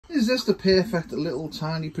Is this the perfect little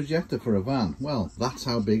tiny projector for a van? Well, that's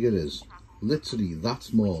how big it is. Literally that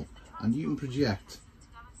small. And you can project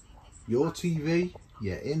your TV,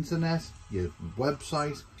 your internet, your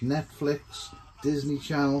website, Netflix, Disney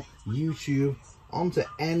Channel, YouTube, onto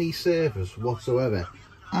any surface whatsoever.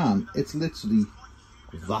 And it's literally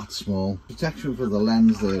that small. Protection for the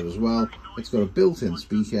lens there as well. It's got a built-in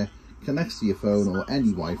speaker, connects to your phone or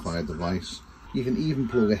any Wi-Fi device. You can even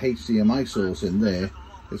plug a HDMI source in there.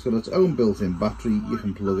 It's got its own built-in battery. You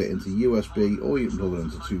can plug it into USB or you can plug it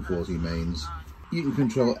into 240 mains. You can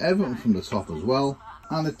control everything from the top as well,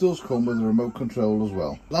 and it does come with a remote control as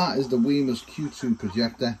well. That is the Weimer's Q2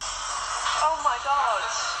 projector.